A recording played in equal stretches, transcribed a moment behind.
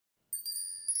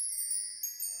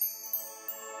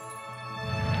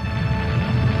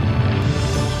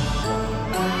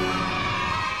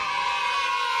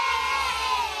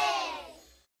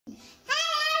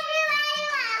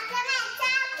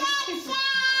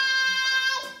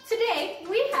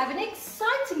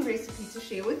recipe to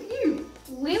share with you.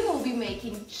 We will be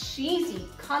making cheesy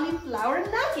cauliflower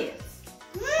nuggets.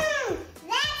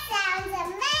 That sounds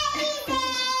amazing!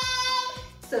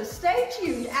 So stay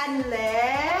tuned and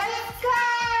let's go!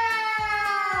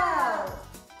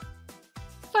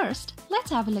 First,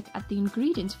 let's have a look at the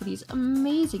ingredients for these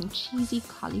amazing cheesy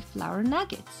cauliflower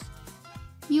nuggets.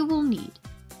 You will need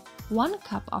 1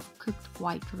 cup of cooked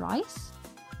white rice,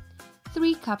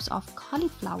 3 cups of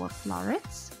cauliflower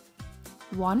florets,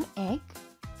 1 egg,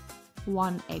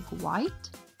 1 egg white,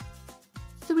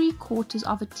 3/4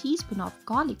 of a teaspoon of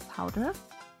garlic powder,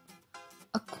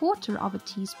 1/4 of a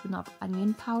teaspoon of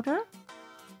onion powder,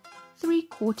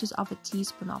 3/4 of a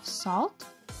teaspoon of salt,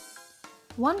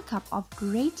 1 cup of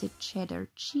grated cheddar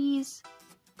cheese,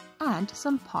 and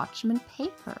some parchment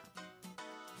paper.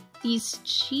 These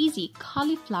cheesy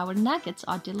cauliflower nuggets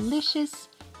are delicious,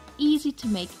 easy to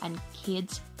make, and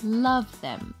kids love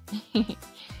them.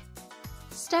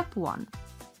 Step 1.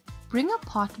 Bring a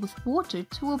pot with water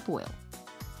to a boil.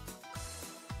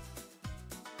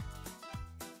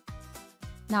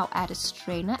 Now add a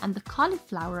strainer and the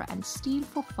cauliflower and steam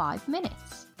for 5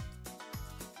 minutes.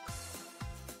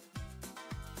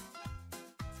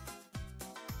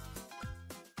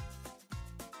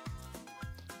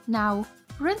 Now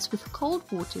rinse with cold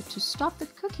water to stop the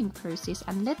cooking process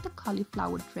and let the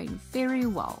cauliflower drain very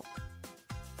well.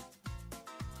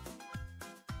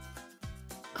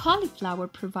 Cauliflower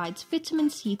provides vitamin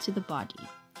C to the body,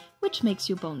 which makes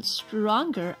your bones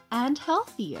stronger and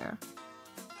healthier.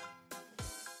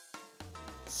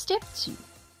 Step 2.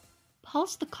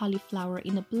 Pulse the cauliflower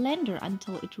in a blender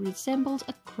until it resembles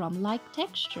a crumb-like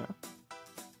texture.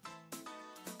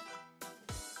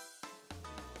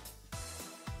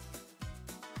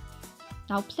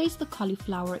 Now place the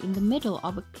cauliflower in the middle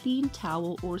of a clean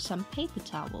towel or some paper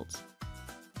towels.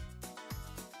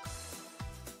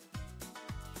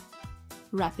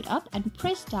 Wrap it up and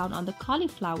press down on the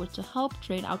cauliflower to help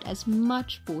drain out as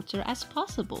much water as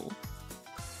possible.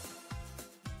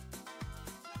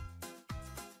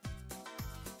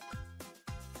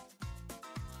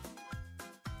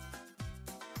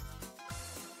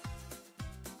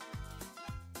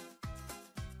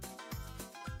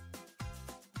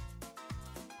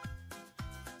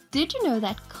 Did you know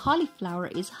that cauliflower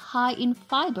is high in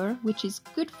fiber, which is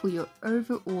good for your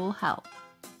overall health?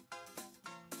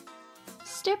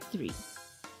 Step 3.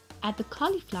 Add the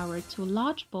cauliflower to a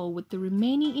large bowl with the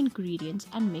remaining ingredients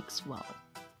and mix well.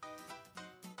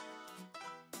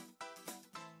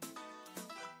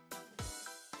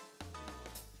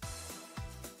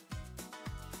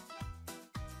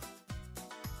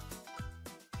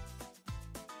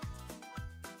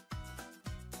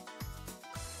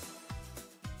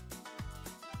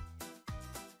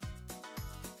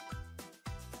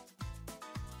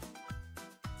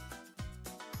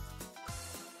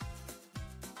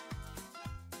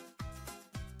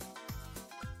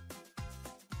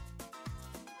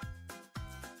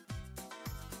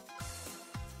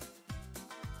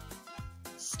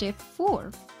 Step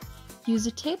 4. Use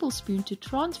a tablespoon to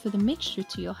transfer the mixture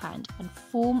to your hand and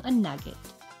form a nugget.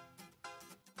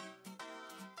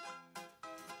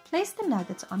 Place the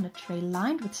nuggets on a tray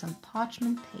lined with some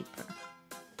parchment paper.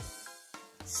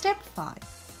 Step 5.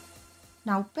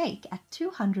 Now bake at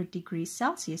 200 degrees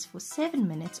Celsius for 7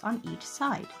 minutes on each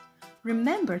side.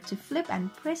 Remember to flip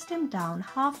and press them down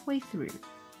halfway through.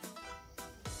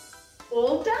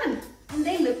 All done! And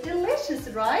they look delicious,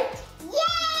 right? Yeah!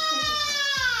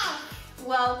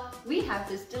 Well, we have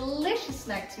this delicious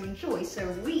snack to enjoy, so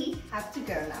we have to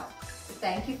go now.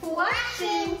 Thank you for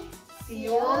watching. See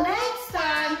you all next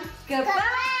time.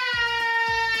 Goodbye.